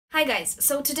Hi guys,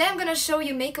 so today I'm gonna show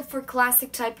you makeup for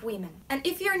classic type women. And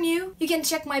if you're new, you can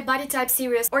check my body type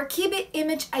series or Kibi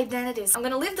image identities. I'm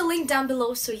gonna leave the link down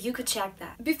below so you could check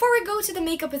that. Before we go to the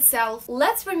makeup itself,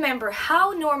 let's remember how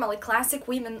normally classic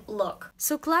women look.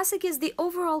 So classic is the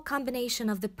overall combination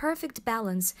of the perfect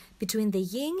balance between the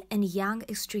yin and yang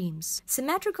extremes,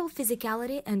 symmetrical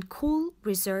physicality and cool,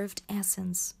 reserved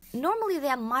essence. Normally they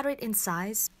are moderate in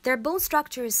size. Their bone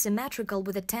structure is symmetrical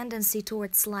with a tendency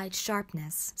towards slight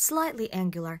sharpness, slightly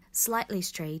angular, slightly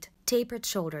straight, tapered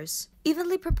shoulders,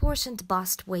 evenly proportioned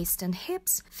bust, waist and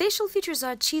hips. Facial features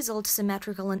are chiseled,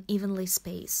 symmetrical and evenly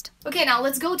spaced. Okay, now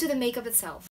let's go to the makeup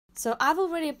itself. So I've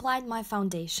already applied my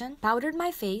foundation, powdered my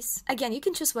face. Again, you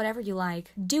can choose whatever you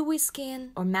like, dewy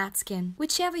skin or matte skin,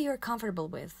 whichever you're comfortable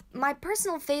with. My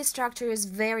personal face structure is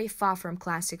very far from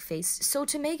classic face, so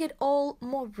to make it all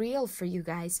more real for you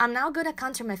guys, I'm now gonna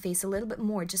contour my face a little bit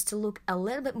more just to look a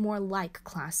little bit more like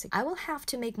classic. I will have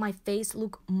to make my face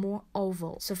look more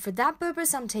oval. So for that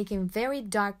purpose, I'm taking very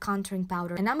dark contouring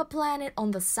powder and I'm applying it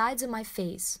on the sides of my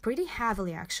face, pretty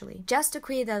heavily actually, just to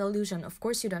create that illusion. Of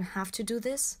course, you don't have to do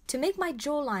this. To make my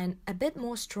jawline a bit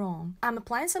more strong, I'm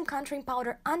applying some contouring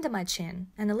powder under my chin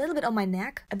and a little bit on my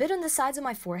neck, a bit on the sides of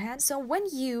my forehead. So when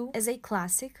you, as a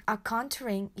classic, are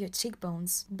contouring your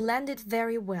cheekbones, blend it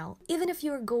very well. Even if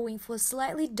you're going for a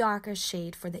slightly darker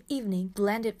shade for the evening,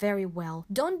 blend it very well.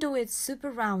 Don't do it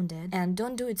super rounded and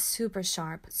don't do it super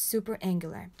sharp, super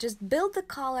angular. Just build the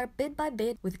color bit by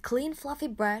bit with clean fluffy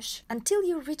brush until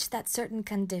you reach that certain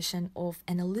condition of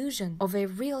an illusion of a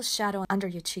real shadow under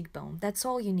your cheekbone. That's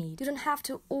all you need. You don't have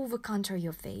to over contour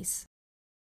your face.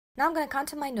 Now I'm gonna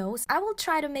contour my nose. I will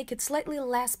try to make it slightly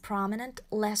less prominent,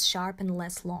 less sharp and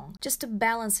less long, just to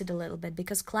balance it a little bit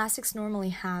because classics normally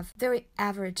have very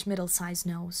average middle-sized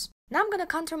nose. Now I'm gonna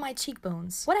contour my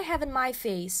cheekbones. What I have in my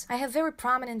face, I have very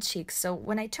prominent cheeks, so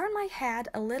when I turn my head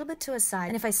a little bit to a side,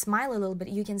 and if I smile a little bit,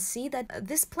 you can see that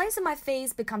this place of my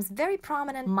face becomes very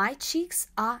prominent. My cheeks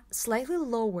are slightly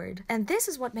lowered, and this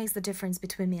is what makes the difference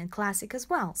between me and classic as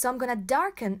well. So I'm gonna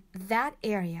darken that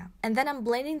area, and then I'm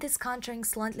blending this contouring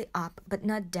slightly up, but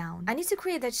not down. I need to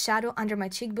create that shadow under my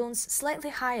cheekbones slightly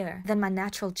higher than my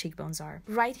natural cheekbones are,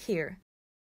 right here.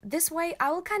 This way,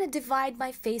 I will kind of divide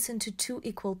my face into two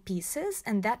equal pieces,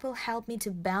 and that will help me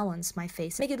to balance my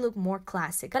face, make it look more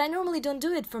classic. But I normally don't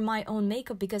do it for my own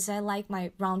makeup because I like my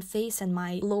round face and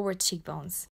my lower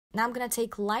cheekbones. Now I'm gonna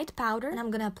take light powder and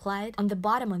I'm gonna apply it on the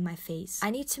bottom of my face. I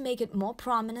need to make it more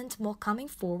prominent, more coming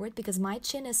forward because my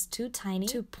chin is too tiny,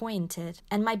 too pointed,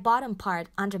 and my bottom part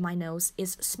under my nose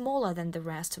is smaller than the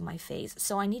rest of my face.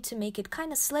 So I need to make it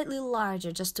kind of slightly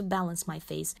larger just to balance my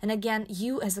face. And again,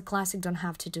 you as a classic don't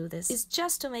have to do this. It's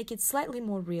just to make it slightly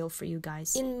more real for you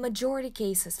guys. In majority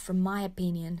cases, from my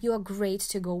opinion, you are great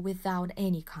to go without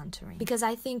any contouring because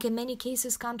I think in many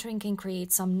cases contouring can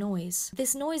create some noise.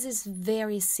 This noise is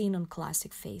very seen on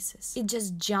classic faces. It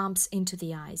just jumps into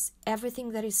the eyes.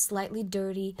 Everything that is slightly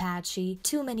dirty, patchy,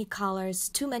 too many colors,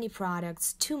 too many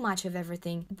products, too much of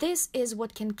everything. This is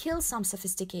what can kill some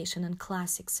sophistication and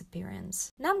classic's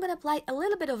appearance. Now I'm gonna apply a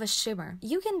little bit of a shimmer.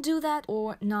 You can do that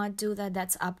or not do that,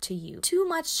 that's up to you. Too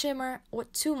much shimmer or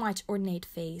too much ornate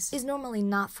face is normally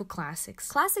not for classics.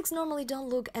 Classics normally don't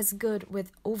look as good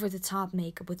with over-the-top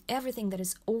makeup, with everything that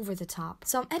is over the top.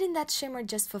 So I'm adding that shimmer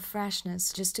just for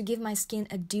freshness, just to give my skin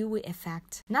a dewy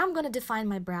effect. Now I'm gonna define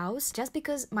my brows just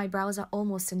because my brows are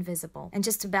almost invisible and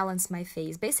just to balance my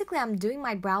face. Basically, I'm doing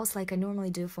my brows like I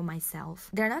normally do for myself.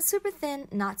 They're not super thin,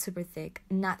 not super thick,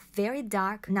 not very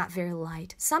dark, not very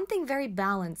light. Something very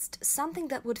balanced, something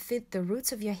that would fit the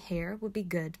roots of your hair would be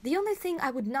good. The only thing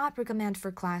I would not recommend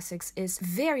for classics is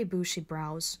very bushy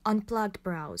brows, unplugged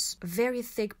brows, very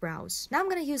thick brows. Now I'm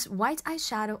gonna use white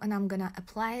eyeshadow and I'm gonna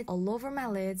apply it all over my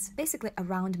lids, basically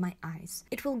around my eyes.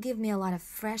 It will give me a lot of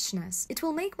freshness. It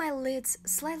will make my lids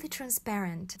slightly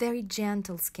transparent, very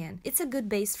gentle skin. It's a good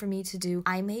base for me to do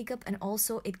eye makeup and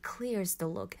also it clears the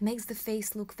look, makes the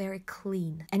face look very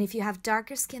clean. And if you have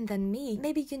darker skin than me,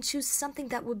 maybe you can choose something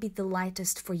that would be the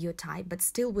lightest for your type but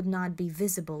still would not be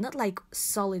visible, not like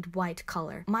solid white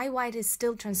color. My white is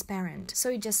still transparent,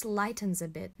 so it just lightens a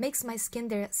bit, makes my skin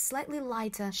there slightly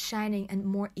lighter, shining and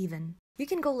more even. You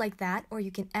can go like that or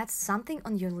you can add something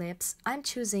on your lips. I'm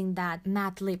choosing that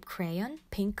matte lip crayon,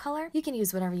 pink color. You can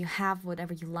use whatever you have,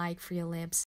 whatever you like for your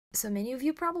lips. So many of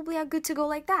you probably are good to go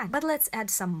like that. But let's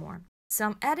add some more. So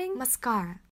I'm adding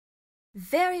mascara.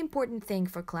 Very important thing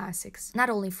for classics. Not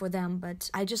only for them,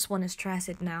 but I just want to stress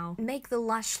it now. Make the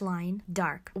lash line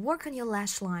dark. Work on your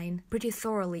lash line pretty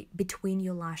thoroughly between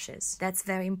your lashes. That's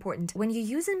very important. When you're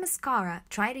using mascara,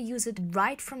 try to use it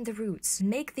right from the roots.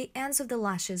 Make the ends of the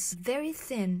lashes very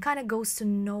thin, kind of goes to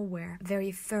nowhere,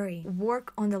 very furry.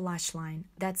 Work on the lash line.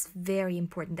 That's very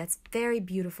important. That's very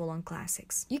beautiful on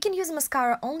classics. You can use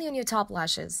mascara only on your top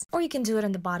lashes, or you can do it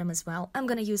on the bottom as well. I'm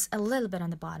gonna use a little bit on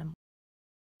the bottom.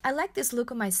 I like this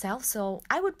look on myself, so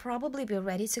I would probably be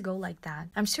ready to go like that.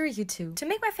 I'm sure you too. To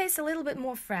make my face a little bit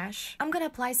more fresh, I'm gonna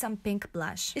apply some pink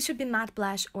blush. It should be matte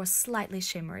blush or slightly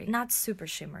shimmery, not super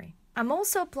shimmery. I'm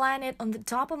also applying it on the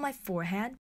top of my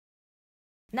forehead.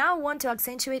 Now I want to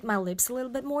accentuate my lips a little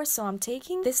bit more, so I'm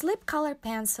taking this lip color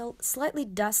pencil, slightly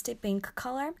dusty pink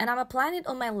color, and I'm applying it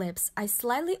on my lips. I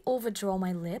slightly overdraw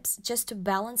my lips just to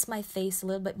balance my face a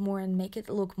little bit more and make it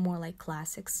look more like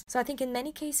classics. So I think in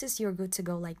many cases you're good to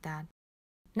go like that.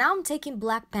 Now I'm taking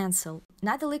black pencil,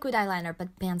 not the liquid eyeliner,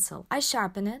 but pencil. I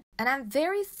sharpen it, and I'm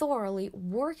very thoroughly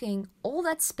working all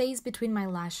that space between my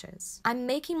lashes. I'm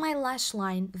making my lash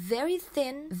line very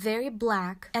thin, very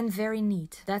black, and very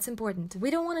neat. That's important. We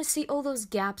don't want to see all those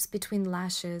gaps between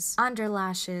lashes, under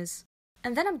lashes.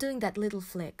 And then I'm doing that little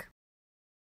flick.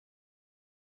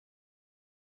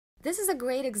 This is a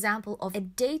great example of a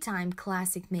daytime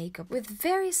classic makeup with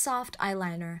very soft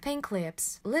eyeliner, pink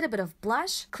lips, a little bit of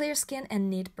blush, clear skin,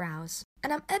 and neat brows.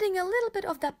 And I'm adding a little bit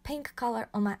of that pink color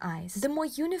on my eyes. The more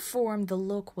uniform the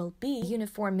look will be,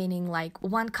 uniform meaning like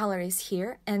one color is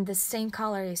here and the same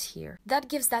color is here. That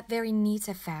gives that very neat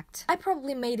effect. I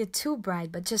probably made it too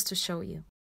bright, but just to show you.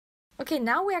 Okay,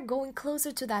 now we are going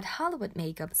closer to that Hollywood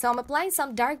makeup. So I'm applying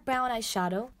some dark brown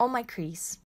eyeshadow on my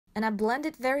crease. And I blend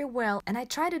it very well, and I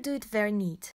try to do it very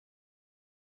neat.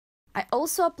 I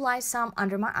also apply some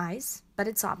under my eyes, but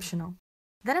it's optional.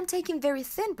 Then I'm taking very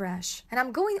thin brush, and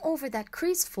I'm going over that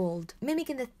crease fold,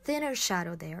 mimicking the thinner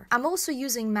shadow there. I'm also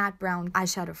using matte brown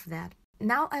eyeshadow for that.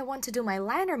 Now I want to do my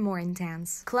liner more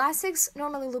intense. Classics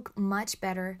normally look much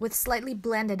better with slightly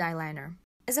blended eyeliner,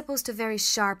 as opposed to very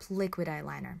sharp liquid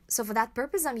eyeliner. So for that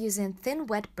purpose, I'm using thin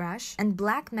wet brush and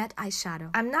black matte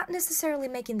eyeshadow. I'm not necessarily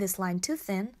making this line too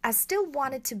thin. I still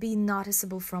want it to be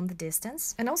noticeable from the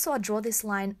distance. And also I draw this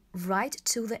line right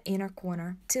to the inner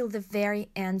corner, till the very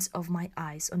ends of my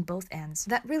eyes, on both ends.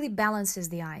 That really balances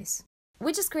the eyes.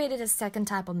 We just created a second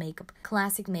type of makeup,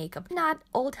 classic makeup. Not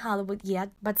old Hollywood yet,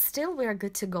 but still we're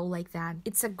good to go like that.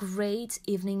 It's a great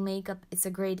evening makeup. It's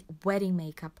a great wedding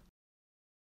makeup.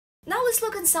 Now let's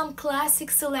look at some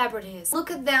classic celebrities. Look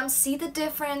at them, see the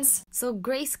difference. So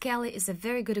Grace Kelly is a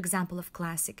very good example of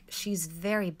classic. She's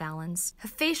very balanced. Her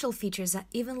facial features are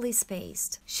evenly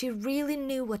spaced. She really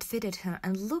knew what fitted her,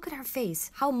 and look at her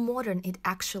face, how modern it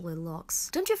actually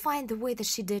looks. Don't you find the way that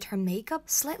she did her makeup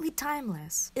slightly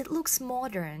timeless? It looks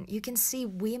modern. You can see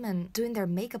women doing their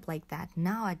makeup like that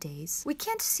nowadays. We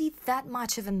can't see that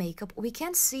much of a makeup. We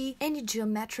can't see any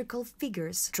geometrical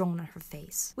figures drawn on her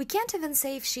face. We can't even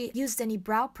say if she used any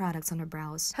brow products on her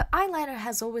brows. Her eyeliner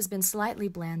has always been slightly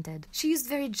blended. She used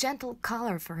very gentle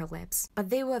color for her lips, but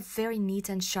they were very neat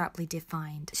and sharply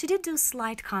defined. She did do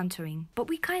slight contouring, but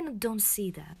we kind of don't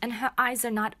see that. And her eyes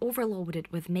are not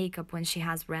overloaded with makeup when she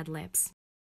has red lips.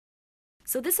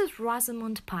 So this is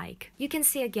Rosamund Pike. You can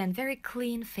see again, very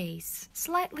clean face,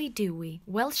 slightly dewy,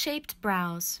 well-shaped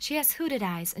brows. She has hooded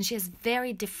eyes and she has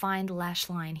very defined lash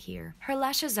line here. Her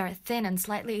lashes are thin and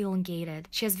slightly elongated.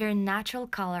 She has very natural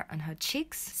color on her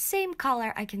cheeks. Same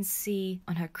color I can see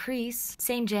on her crease.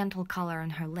 Same gentle color on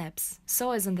her lips.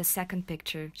 So as in the second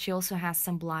picture, she also has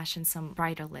some blush and some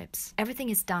brighter lips.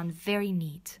 Everything is done very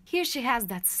neat. Here she has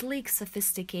that sleek,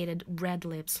 sophisticated red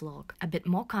lips look. A bit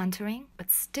more contouring,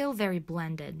 but still very blended.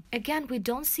 Again, we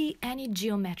don't see any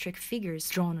geometric figures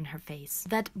drawn on her face.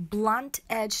 That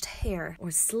blunt-edged hair or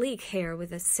sleek hair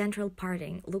with a central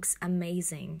parting looks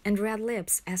amazing. And red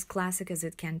lips, as classic as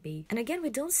it can be. And again, we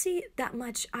don't see that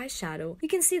much eyeshadow. You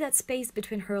can see that space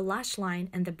between her lash line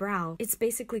and the brow. It's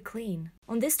basically clean.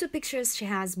 On these two pictures, she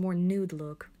has more nude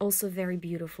look. Also very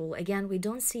beautiful. Again, we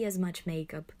don't see as much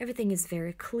makeup. Everything is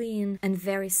very clean and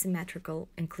very symmetrical,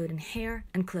 including hair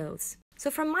and clothes. So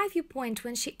from my viewpoint,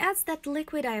 when she adds that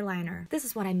liquid eyeliner, this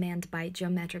is what I meant by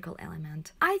geometrical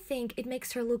element. I think it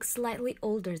makes her look slightly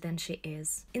older than she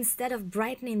is. Instead of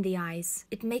brightening the eyes,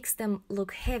 it makes them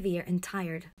look heavier and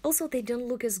tired. Also, they don't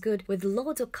look as good with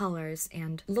loads of colors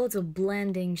and loads of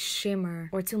blending,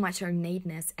 shimmer, or too much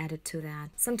ornateness added to that.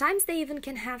 Sometimes they even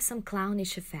can have some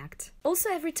clownish effect. Also,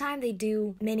 every time they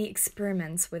do many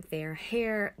experiments with their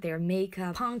hair, their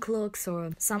makeup, punk looks,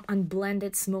 or some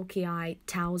unblended smoky eye,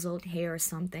 tousled hair or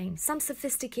something, some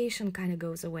sophistication kind of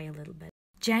goes away a little bit.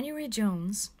 January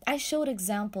Jones. I showed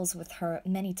examples with her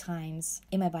many times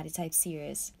in my body type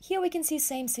series. Here we can see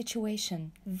same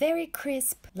situation. Very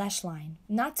crisp lash line.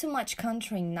 Not too much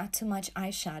contouring, not too much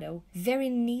eyeshadow. Very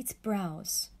neat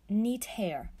brows. Neat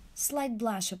hair. Slight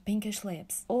blush of pinkish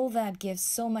lips. All that gives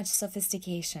so much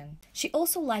sophistication. She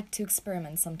also liked to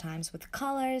experiment sometimes with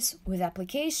colors, with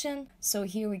application. So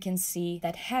here we can see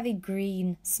that heavy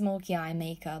green smoky eye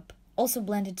makeup. Also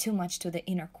blended too much to the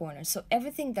inner corner, so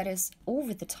everything that is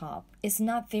over the top is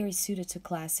not very suited to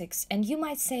classics. And you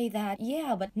might say that,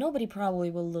 yeah, but nobody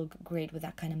probably will look great with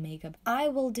that kind of makeup. I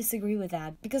will disagree with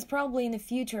that, because probably in the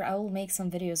future I will make some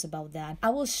videos about that.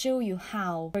 I will show you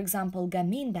how, for example,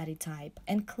 gamine body type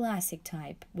and classic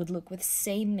type would look with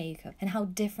same makeup and how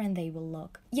different they will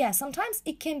look. Yeah, sometimes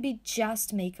it can be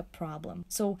just makeup problem,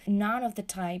 so none of the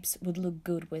types would look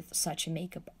good with such a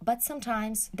makeup, but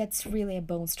sometimes that's really a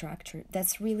bone structure.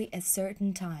 That's really a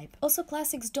certain type. Also,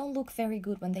 classics don't look very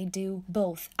good when they do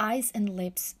both eyes and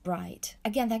lips bright.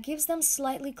 Again, that gives them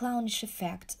slightly clownish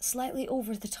effect, slightly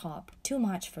over the top, too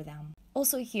much for them.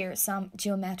 Also here, some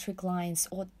geometric lines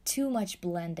or too much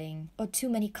blending or too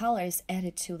many colors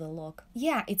added to the look.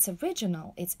 Yeah, it's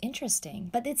original, it's interesting,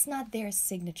 but it's not their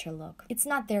signature look. It's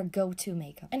not their go-to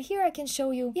makeup. And here I can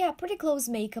show you, yeah, pretty close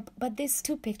makeup, but these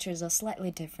two pictures are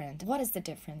slightly different. What is the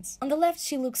difference? On the left,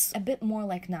 she looks a bit more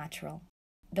like natural.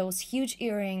 Those huge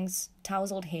earrings,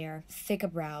 tousled hair, thicker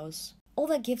brows. All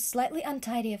that gives slightly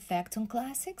untidy effect on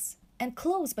classics. And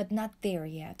close but not there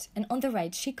yet. And on the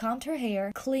right, she combed her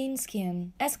hair, clean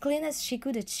skin, as clean as she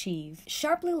could achieve.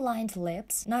 Sharply lined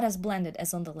lips, not as blended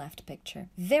as on the left picture.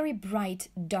 Very bright,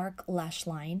 dark lash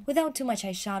line, without too much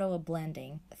eyeshadow or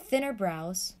blending. Thinner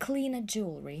brows, cleaner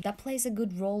jewelry. That plays a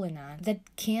good role in that. That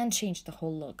can change the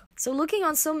whole look. So looking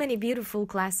on so many beautiful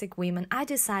classic women, I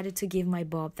decided to give my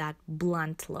bob that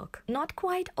blunt look. Not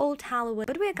quite old Hollywood,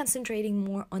 but we are concentrating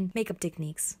more on makeup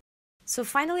techniques. So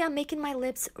finally I'm making my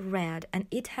lips red, and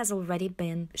it has already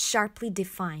been sharply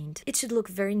defined. It should look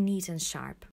very neat and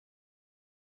sharp.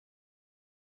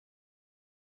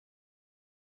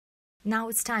 Now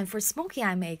it's time for smoky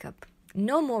eye makeup.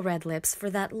 No more red lips for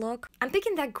that look. I'm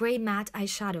picking that gray matte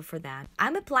eyeshadow for that.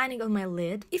 I'm applying it on my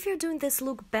lid. If you're doing this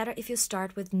look, better if you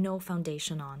start with no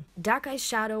foundation on. Dark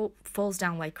eyeshadow falls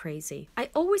down like crazy. I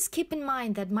always keep in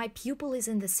mind that my pupil is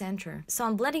in the center, so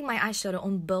I'm blending my eyeshadow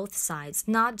on both sides,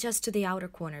 not just to the outer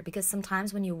corner, because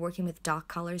sometimes when you're working with dark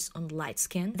colors on light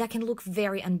skin, that can look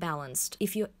very unbalanced.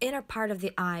 If your inner part of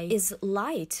the eye is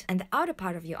light and the outer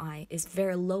part of your eye is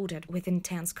very loaded with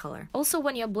intense color. Also,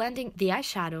 when you're blending the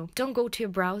eyeshadow, don't go to your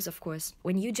brows, of course.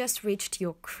 When you just reached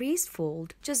your crease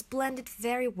fold, just blend it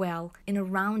very well in a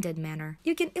rounded manner.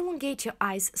 You can elongate your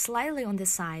eyes slightly on the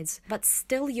sides, but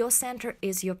still your center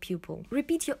is your pupil.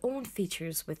 Repeat your own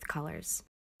features with colors.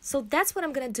 So that's what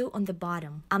I'm gonna do on the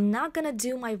bottom. I'm not gonna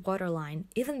do my waterline,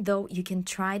 even though you can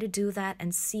try to do that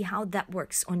and see how that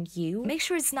works on you. Make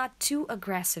sure it's not too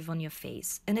aggressive on your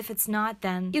face. And if it's not,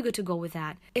 then you're good to go with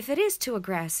that. If it is too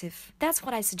aggressive, that's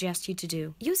what I suggest you to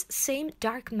do. Use same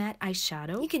dark matte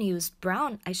eyeshadow. You can use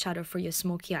brown eyeshadow for your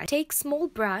smoky eye. Take small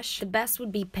brush, the best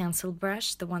would be pencil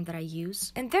brush, the one that I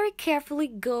use, and very carefully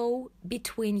go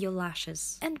between your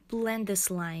lashes and blend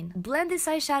this line. Blend this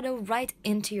eyeshadow right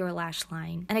into your lash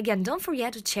line. And again, don't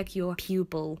forget to check your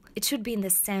pupil. It should be in the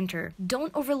center.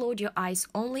 Don't overload your eyes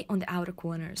only on the outer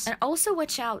corners. And also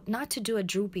watch out not to do a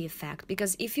droopy effect,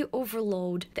 because if you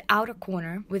overload the outer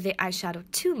corner with the eyeshadow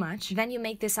too much, then you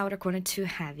make this outer corner too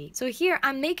heavy. So here,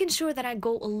 I'm making sure that I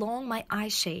go along my eye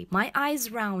shape. My eye is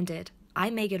rounded. I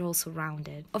make it also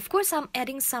rounded. Of course, I'm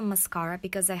adding some mascara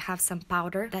because I have some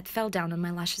powder that fell down on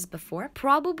my lashes before.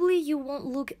 Probably you won't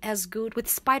look as good with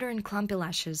spider and clumpy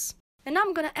lashes. And now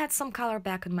I'm gonna add some color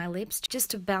back on my lips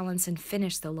just to balance and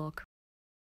finish the look.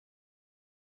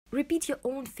 Repeat your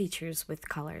own features with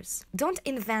colors. Don't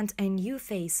invent a new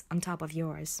face on top of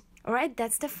yours. Alright,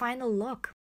 that's the final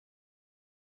look.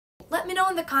 Let me know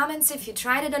in the comments if you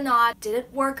tried it or not, did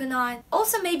it work or not.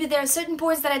 Also, maybe there are certain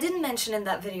points that I didn't mention in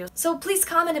that video, so please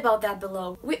comment about that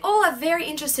below. We all are very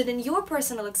interested in your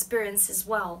personal experience as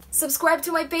well. Subscribe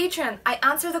to my Patreon, I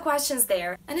answer the questions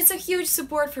there, and it's a huge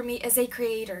support for me as a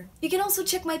creator. You can also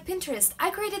check my Pinterest.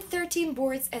 I created 13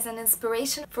 boards as an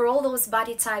inspiration for all those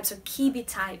body types or kibi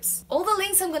types. All the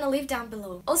links I'm gonna leave down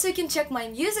below. Also, you can check my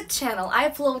music channel. I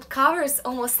upload covers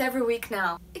almost every week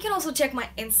now. You can also check my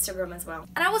Instagram as well.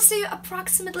 And I will see you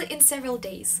approximately in several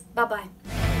days. Bye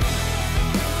bye.